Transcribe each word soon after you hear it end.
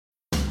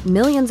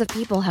Millions of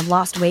people have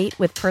lost weight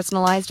with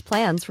personalized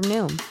plans from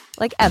Noom.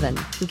 Like Evan,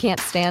 who can't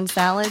stand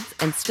salads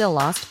and still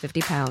lost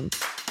 50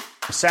 pounds.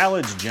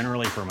 Salads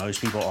generally for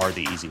most people are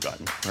the easy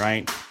button,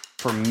 right?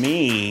 For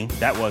me,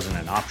 that wasn't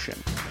an option.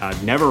 I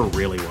never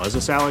really was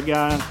a salad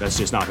guy. That's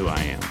just not who I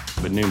am.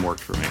 But Noom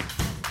worked for me.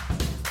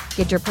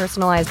 Get your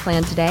personalized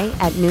plan today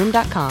at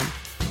Noom.com.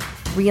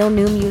 Real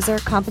Noom user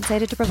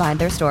compensated to provide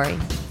their story.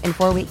 In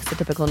 4 weeks, the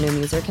typical Noom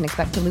user can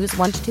expect to lose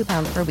 1 to 2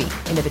 pounds per week.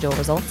 Individual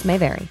results may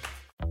vary.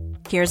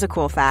 Here's a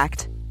cool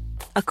fact.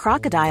 A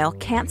crocodile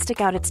can't stick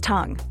out its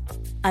tongue.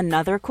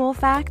 Another cool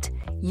fact,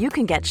 you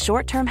can get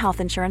short-term health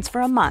insurance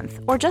for a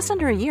month or just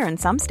under a year in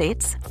some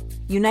states.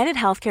 United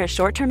Healthcare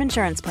short-term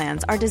insurance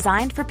plans are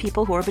designed for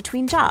people who are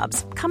between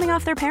jobs, coming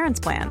off their parents'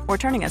 plan, or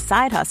turning a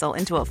side hustle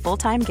into a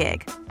full-time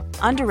gig.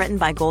 Underwritten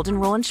by Golden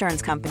Rule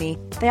Insurance Company,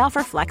 they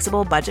offer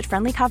flexible,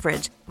 budget-friendly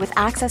coverage with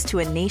access to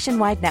a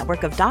nationwide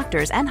network of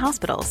doctors and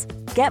hospitals.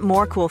 Get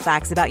more cool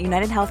facts about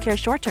United Healthcare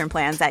short-term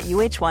plans at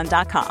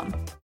uh1.com.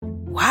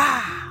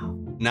 Wow.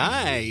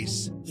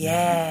 Nice.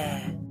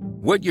 Yeah.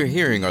 What you're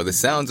hearing are the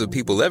sounds of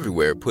people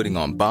everywhere putting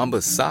on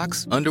Bombas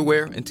socks,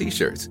 underwear, and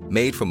T-shirts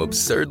made from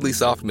absurdly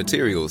soft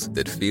materials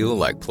that feel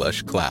like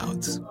plush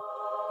clouds.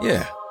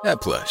 Yeah,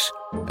 that plush.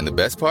 And the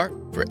best part?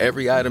 For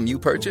every item you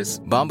purchase,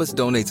 Bombas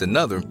donates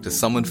another to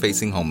someone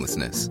facing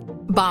homelessness.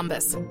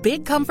 Bombas.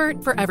 Big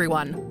comfort for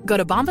everyone. Go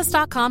to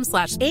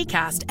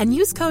bombas.com/ACAST and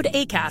use code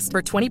ACAST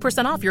for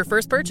 20% off your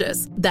first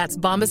purchase. That's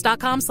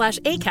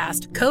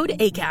bombas.com/ACAST. Code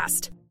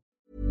ACAST.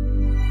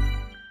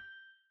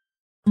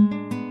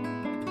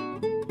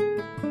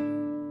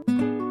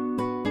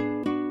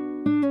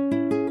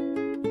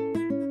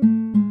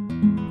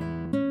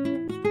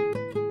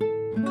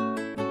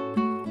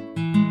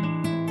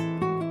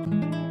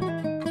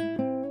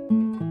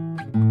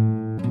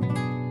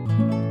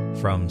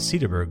 From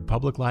Cedarburg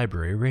Public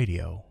Library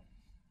Radio.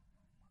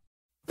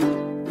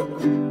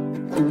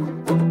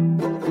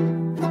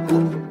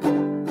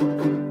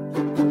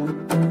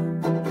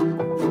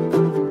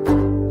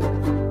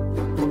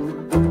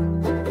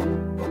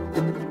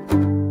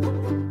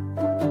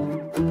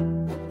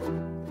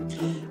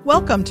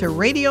 Welcome to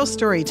Radio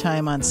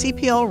Storytime on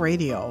CPL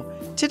Radio.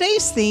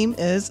 Today's theme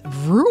is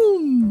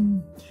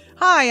Vroom.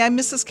 Hi, I'm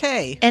Mrs.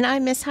 K. And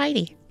I'm Miss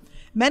Heidi.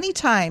 Many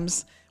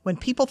times, when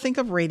people think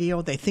of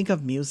radio, they think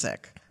of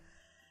music.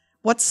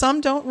 What some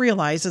don't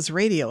realize is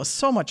radio is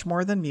so much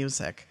more than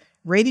music.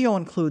 Radio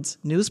includes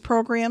news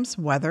programs,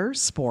 weather,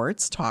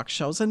 sports, talk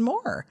shows, and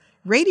more.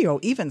 Radio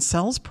even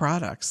sells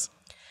products.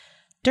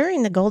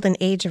 During the golden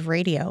age of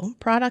radio,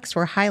 products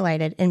were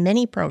highlighted in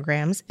many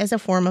programs as a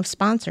form of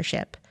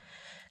sponsorship.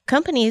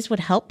 Companies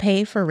would help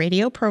pay for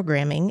radio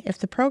programming if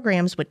the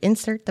programs would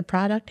insert the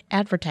product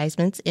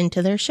advertisements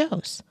into their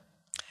shows.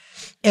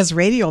 As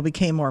radio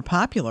became more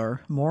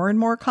popular, more and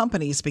more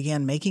companies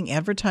began making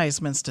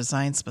advertisements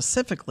designed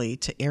specifically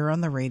to air on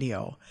the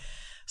radio.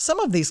 Some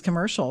of these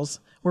commercials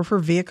were for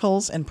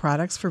vehicles and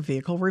products for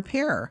vehicle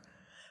repair.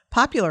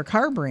 Popular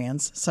car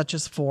brands such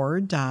as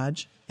Ford,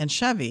 Dodge, and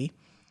Chevy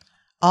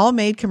all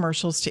made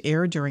commercials to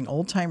air during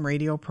old-time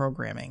radio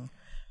programming.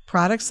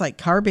 Products like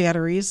car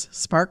batteries,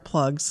 spark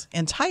plugs,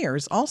 and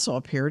tires also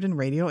appeared in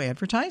radio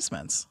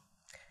advertisements.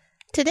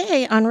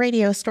 Today on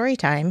Radio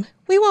Storytime,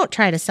 we won't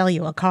try to sell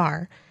you a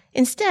car.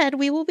 Instead,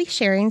 we will be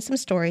sharing some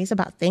stories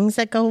about things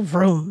that go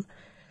vroom.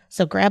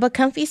 So grab a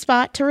comfy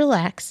spot to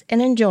relax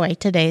and enjoy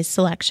today's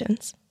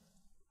selections.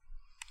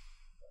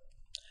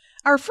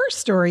 Our first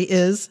story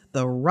is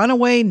The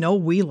Runaway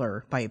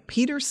No-Wheeler by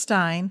Peter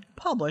Stein,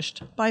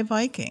 published by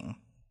Viking.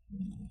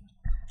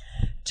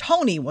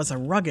 Tony was a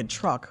rugged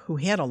truck who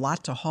had a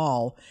lot to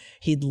haul.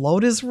 He'd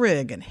load his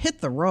rig and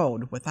hit the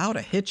road without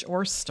a hitch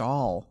or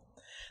stall.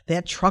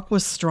 That truck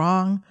was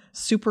strong,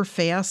 super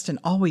fast, and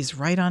always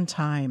right on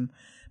time.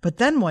 But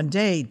then one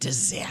day,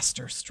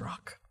 disaster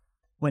struck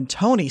when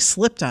Tony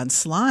slipped on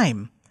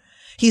slime.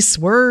 He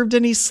swerved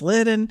and he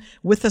slid, and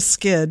with a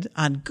skid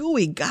on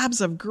gooey gobs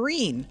of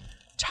green,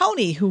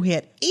 Tony, who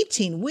had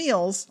 18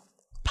 wheels,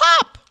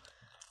 pop,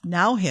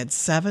 now had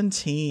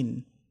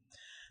 17.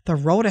 The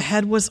road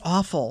ahead was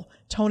awful.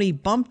 Tony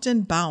bumped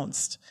and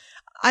bounced.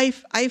 I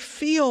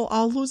feel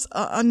I'll lose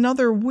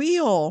another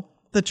wheel,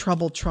 the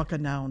troubled truck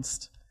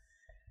announced.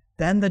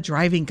 Then the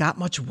driving got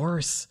much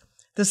worse.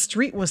 The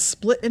street was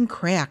split and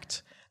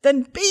cracked.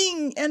 Then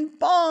bing and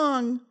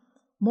bong.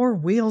 More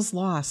wheels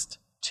lost,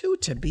 2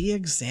 to be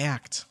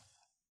exact.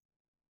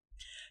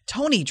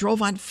 Tony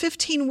drove on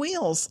 15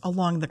 wheels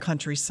along the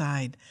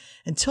countryside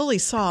until he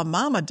saw a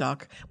mama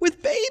duck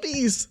with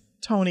babies,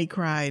 Tony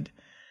cried.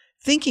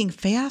 Thinking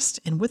fast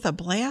and with a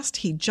blast,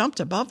 he jumped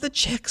above the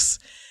chicks.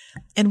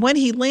 And when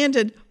he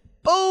landed,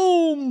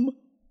 boom!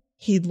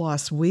 He'd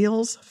lost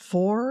wheels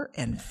 4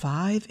 and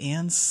 5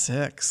 and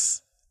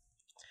 6.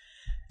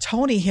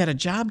 Tony had a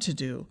job to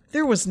do.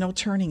 There was no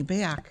turning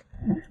back.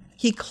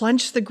 He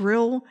clenched the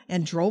grill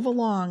and drove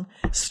along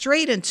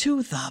straight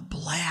into the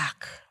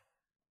black.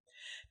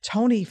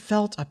 Tony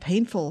felt a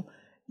painful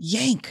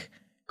yank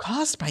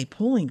caused by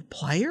pulling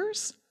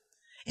pliers.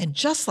 And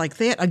just like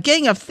that, a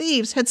gang of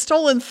thieves had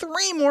stolen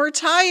 3 more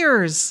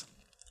tires.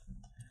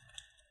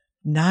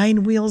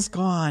 9 wheels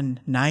gone,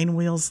 9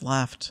 wheels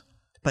left.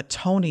 But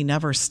Tony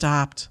never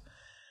stopped.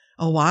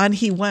 Oh, on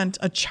he went,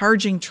 a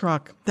charging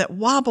truck that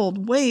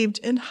wobbled, waved,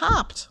 and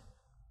hopped.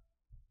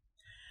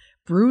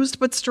 Bruised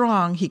but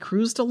strong, he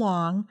cruised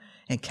along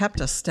and kept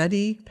a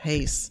steady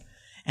pace.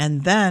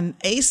 And then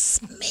a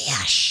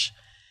smash!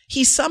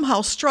 He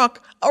somehow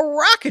struck a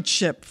rocket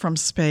ship from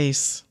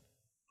space.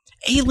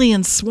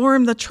 Aliens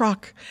swarmed the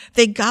truck.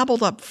 They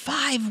gobbled up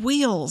 5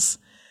 wheels.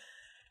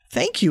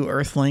 "Thank you,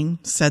 Earthling,"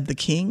 said the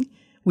king.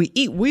 "We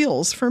eat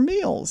wheels for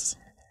meals."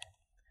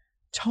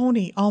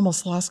 Tony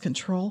almost lost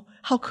control.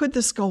 How could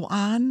this go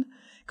on?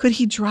 Could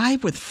he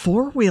drive with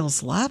 4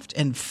 wheels left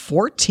and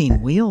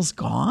 14 wheels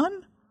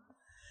gone?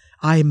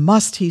 "I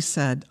must," he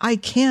said. "I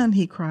can,"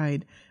 he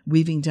cried,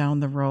 weaving down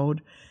the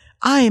road.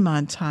 "I'm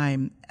on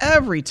time,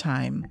 every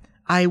time.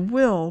 I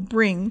will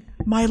bring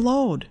my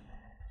load."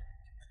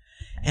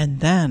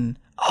 And then,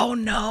 oh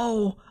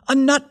no, a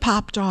nut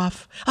popped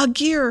off, a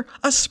gear,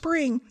 a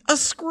spring, a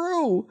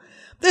screw.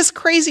 This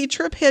crazy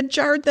trip had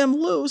jarred them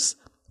loose.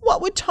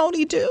 What would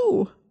Tony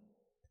do?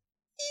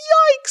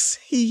 "Yikes,"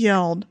 he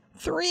yelled,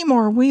 3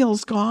 more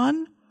wheels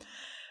gone.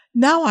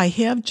 Now I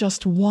have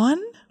just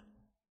 1?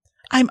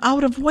 I'm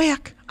out of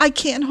whack. I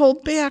can't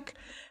hold back.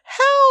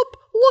 Help!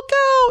 Look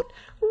out!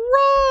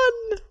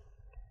 Run!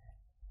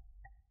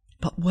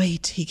 But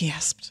wait, he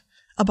gasped,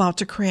 about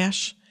to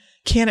crash.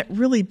 Can it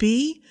really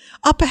be?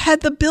 Up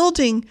ahead the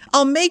building.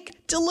 I'll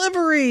make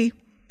delivery.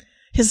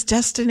 His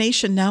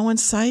destination now in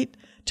sight,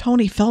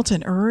 Tony felt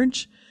an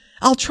urge.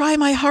 "I'll try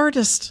my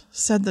hardest,"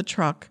 said the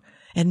truck,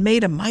 and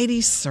made a mighty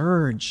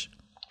surge.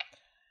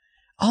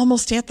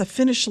 Almost at the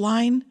finish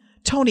line,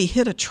 Tony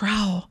hit a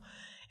trowel,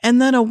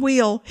 and then a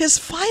wheel, his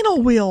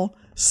final wheel,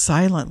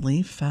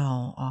 silently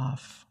fell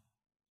off.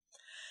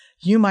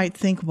 You might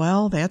think,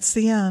 well, that's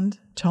the end.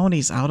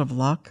 Tony's out of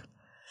luck.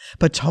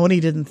 But Tony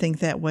didn't think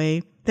that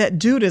way. That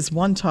dude is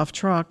one tough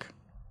truck.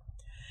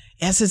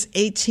 As his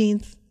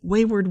 18th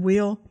wayward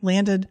wheel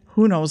landed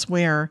who knows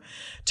where,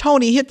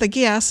 Tony hit the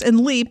gas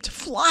and leaped,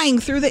 flying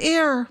through the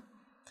air.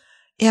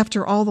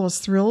 After all those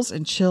thrills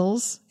and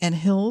chills and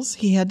hills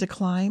he had to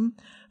climb,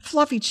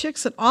 fluffy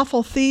chicks and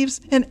awful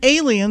thieves and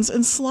aliens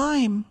and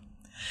slime.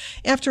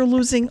 After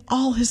losing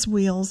all his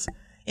wheels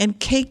and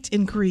caked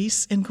in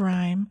grease and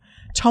grime,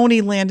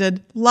 Tony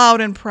landed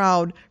loud and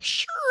proud,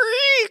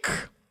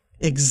 shriek,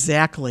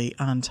 exactly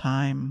on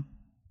time.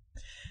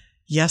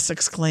 "Yes,"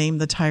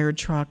 exclaimed the tired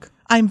truck,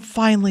 "I'm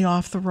finally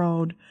off the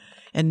road.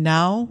 And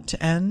now,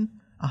 to end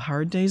a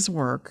hard day's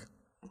work,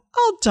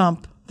 I'll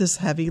dump this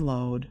heavy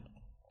load."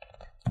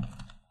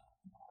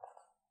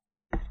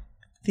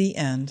 The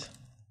end.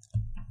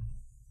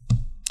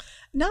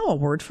 Now a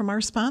word from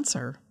our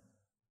sponsor.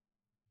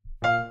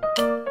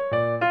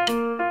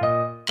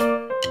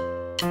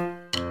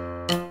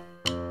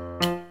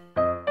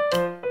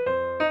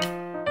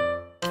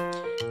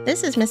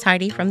 This is Miss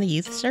Heidi from the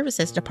Youth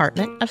Services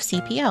Department of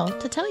CPL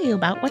to tell you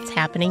about what's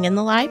happening in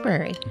the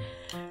library.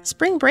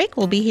 Spring break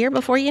will be here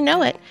before you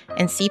know it,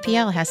 and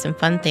CPL has some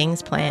fun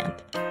things planned.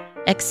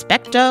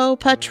 Expecto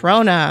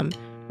Patronum!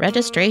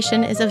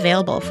 Registration is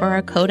available for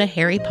our Coda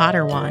Harry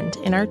Potter wand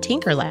in our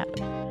Tinker Lab.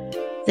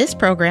 This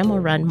program will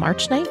run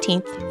March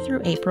 19th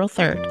through April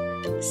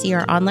 3rd. See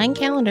our online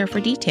calendar for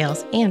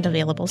details and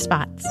available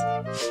spots.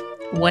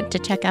 Want to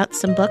check out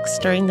some books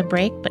during the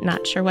break but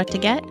not sure what to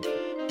get?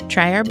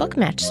 Try our book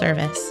match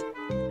service.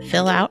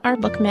 Fill out our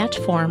book match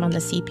form on the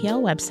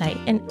CPL website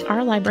and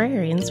our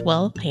librarians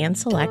will hand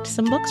select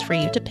some books for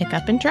you to pick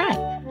up and try.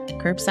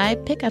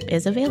 Curbside pickup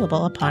is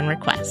available upon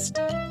request.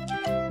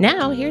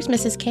 Now, here's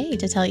Mrs. K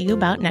to tell you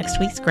about next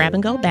week's Grab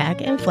and Go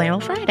Bag and Flannel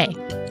Friday.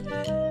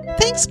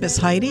 Thanks, Miss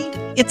Heidi.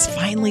 It's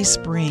finally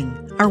spring.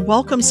 Our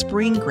welcome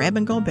spring Grab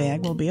and Go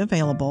bag will be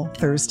available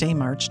Thursday,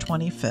 March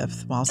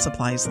 25th while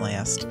supplies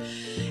last.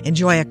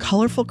 Enjoy a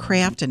colorful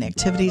craft and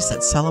activities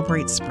that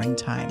celebrate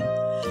springtime.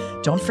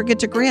 Don't forget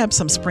to grab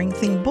some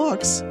spring-themed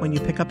books when you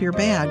pick up your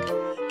bag.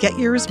 Get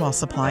yours while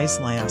supplies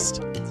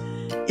last.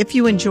 If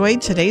you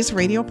enjoyed today's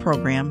radio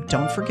program,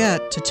 don't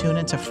forget to tune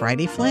into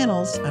Friday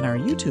Flannels on our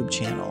YouTube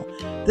channel.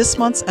 This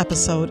month's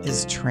episode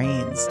is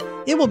Trains.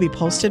 It will be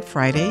posted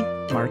Friday,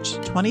 March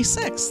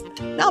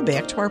 26th. Now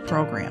back to our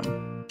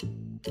program.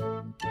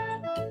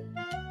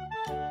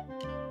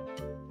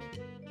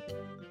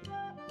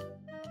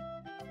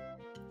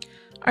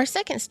 Our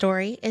second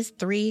story is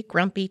 3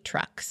 Grumpy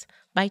Trucks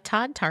by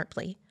Todd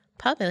Tarpley,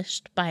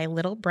 published by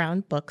Little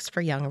Brown Books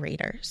for Young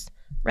Readers.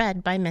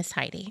 Read by Miss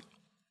Heidi.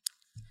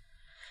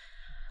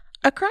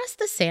 Across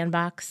the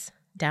sandbox,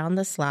 down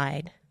the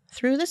slide,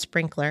 through the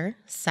sprinkler,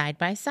 side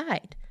by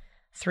side,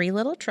 3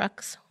 little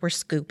trucks were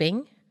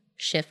scooping,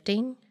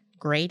 shifting,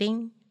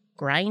 grading,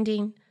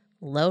 grinding,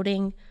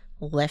 loading,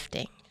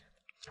 lifting.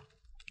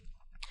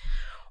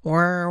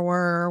 Whir,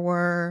 whir,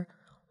 whir,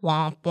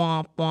 womp,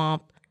 womp,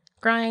 womp,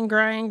 grind,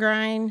 grind,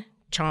 grind,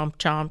 chomp,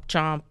 chomp,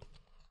 chomp.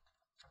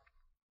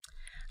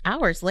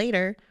 Hours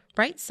later,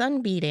 bright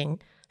sun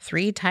beating,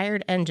 3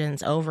 tired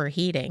engines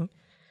overheating.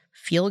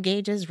 Fuel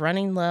gauges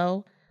running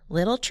low.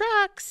 Little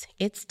trucks,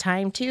 it's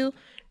time to...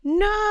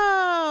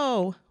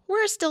 No!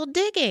 We're still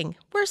digging.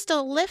 We're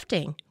still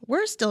lifting.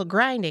 We're still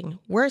grinding.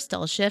 We're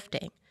still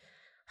shifting.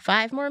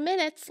 5 more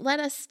minutes. Let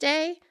us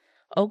stay.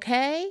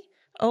 Okay?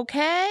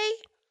 Okay?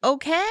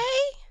 Okay?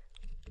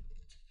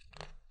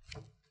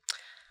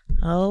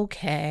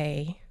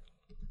 Okay.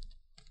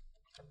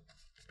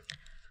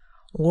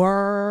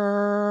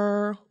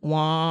 Whir,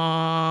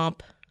 womp,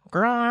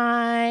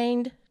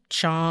 grind,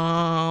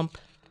 chomp.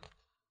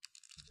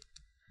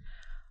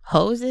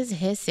 Hoses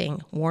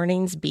hissing,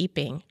 warnings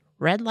beeping,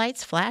 red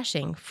lights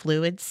flashing,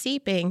 fluids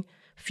seeping,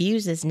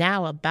 fuses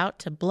now about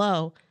to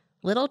blow.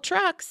 Little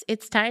trucks,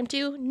 it's time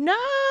to...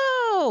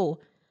 No!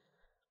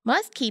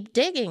 Must keep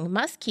digging,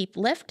 must keep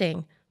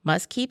lifting,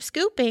 must keep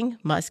scooping,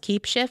 must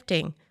keep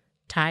shifting.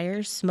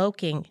 Tires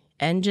smoking,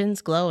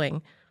 engines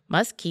glowing.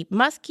 Must keep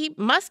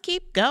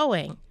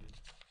going.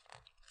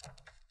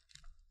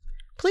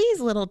 Please,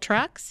 little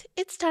trucks,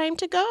 it's time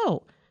to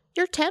go.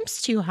 Your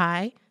temp's too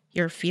high,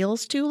 your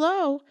fuel's too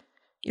low.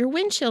 Your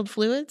windshield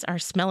fluids are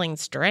smelling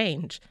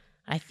strange.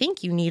 I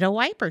think you need a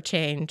wiper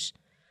change.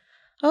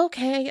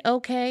 Okay,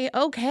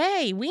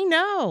 we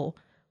know.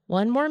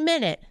 1 more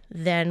minute,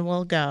 then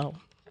we'll go.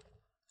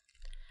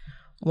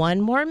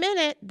 1 more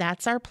minute,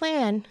 that's our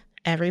plan.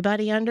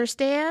 Everybody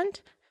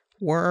understand?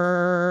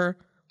 Whir,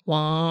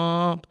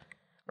 womp,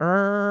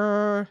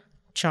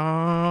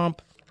 chomp.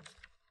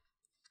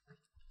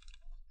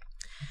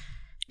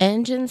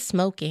 Engines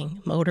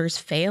smoking, motors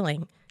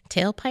failing,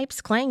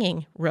 tailpipes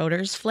clanging,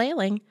 rotors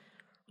flailing,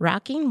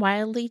 rocking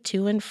wildly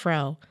to and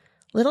fro.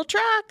 Little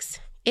trucks,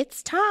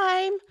 it's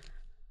time.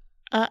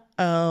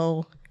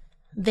 Uh-oh.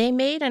 They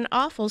made an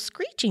awful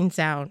screeching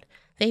sound.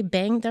 They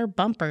banged their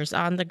bumpers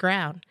on the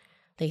ground.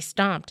 They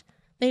stomped,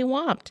 they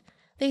womped,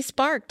 they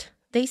sparked,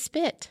 they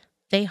spit,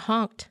 they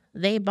honked,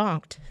 they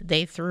bonked,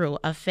 they threw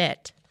a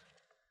fit.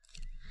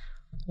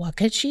 What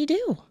could she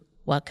do?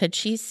 What could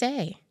she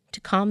say? To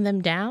calm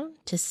them down?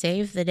 To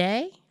save the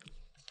day?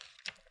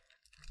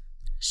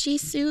 She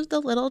soothed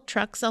the little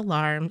truck's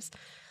alarms,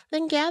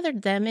 then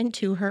gathered them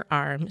into her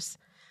arms.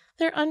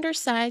 Their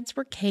undersides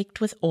were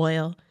caked with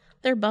oil,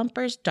 their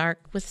bumpers dark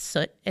with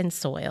soot and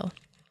soil.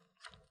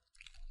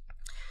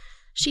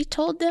 She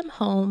told them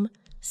home,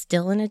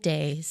 still in a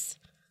daze,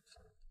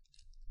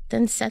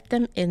 then set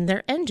them in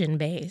their engine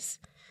bays.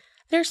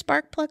 Their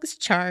spark plugs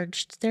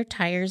charged, their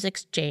tires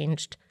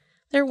exchanged,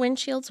 their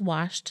windshields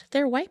washed,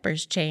 their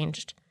wipers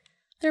changed,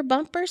 their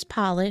bumpers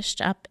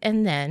polished up,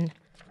 and then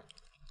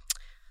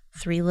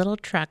 3 little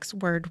trucks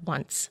whirred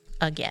once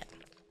again.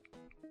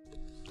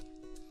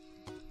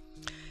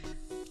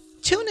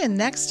 Tune in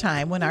next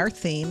time when our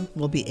theme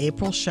will be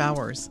April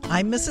showers.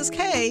 I'm Mrs.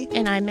 K.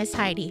 And I'm Miss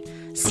Heidi.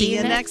 See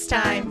you next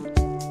time.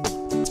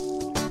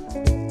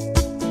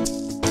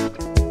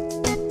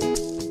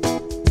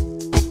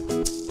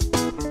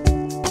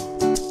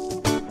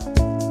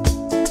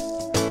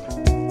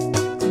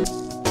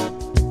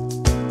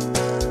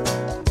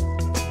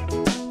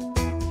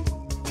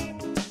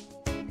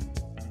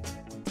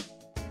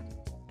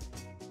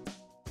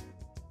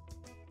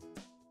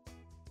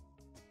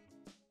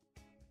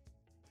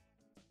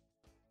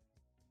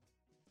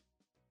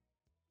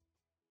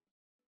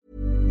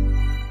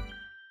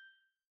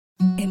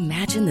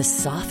 Imagine the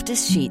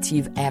softest sheets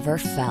you've ever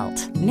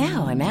felt.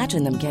 Now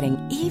imagine them getting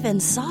even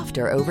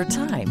softer over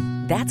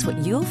time. That's what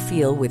you'll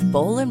feel with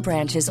Boll &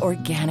 Branch's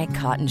organic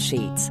cotton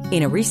sheets.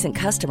 In a recent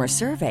customer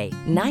survey,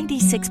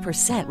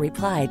 96%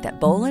 replied that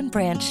Boll &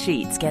 Branch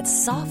sheets get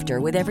softer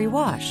with every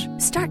wash.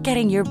 Start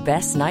getting your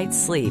best night's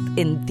sleep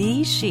in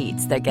these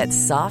sheets that get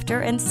softer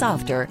and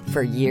softer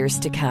for years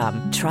to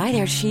come. Try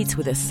their sheets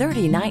with a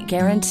 30-night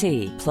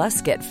guarantee.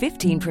 Plus, get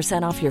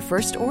 15% off your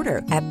first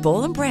order at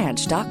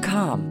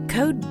BollandBranch.com.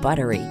 Code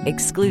BUTTERY.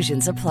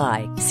 Exclusions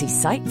apply. See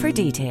site for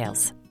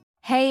details.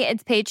 Hey,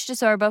 it's Paige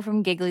DeSorbo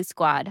from Giggly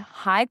Squad.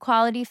 High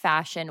quality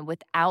fashion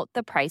without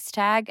the price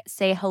tag.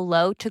 Say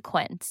hello to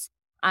Quince.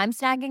 I'm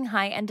snagging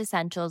high-end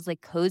essentials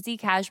like cozy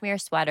cashmere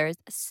sweaters,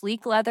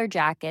 sleek leather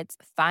jackets,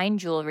 fine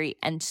jewelry,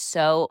 and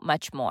so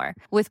much more.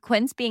 With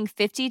Quince being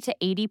 50 to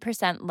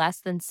 80%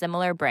 less than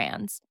similar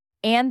brands.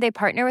 And they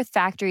partner with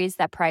factories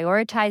that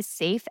prioritize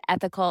safe,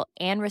 ethical,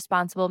 and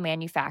responsible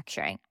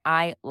manufacturing.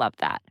 I love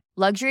that.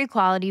 Luxury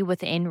quality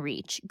within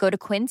reach. Go to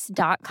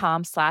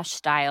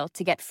quince.com/style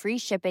to get free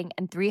shipping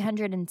and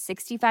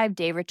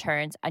 365-day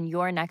returns on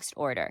your next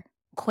order.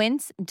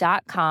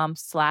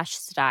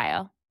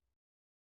 Quince.com/style.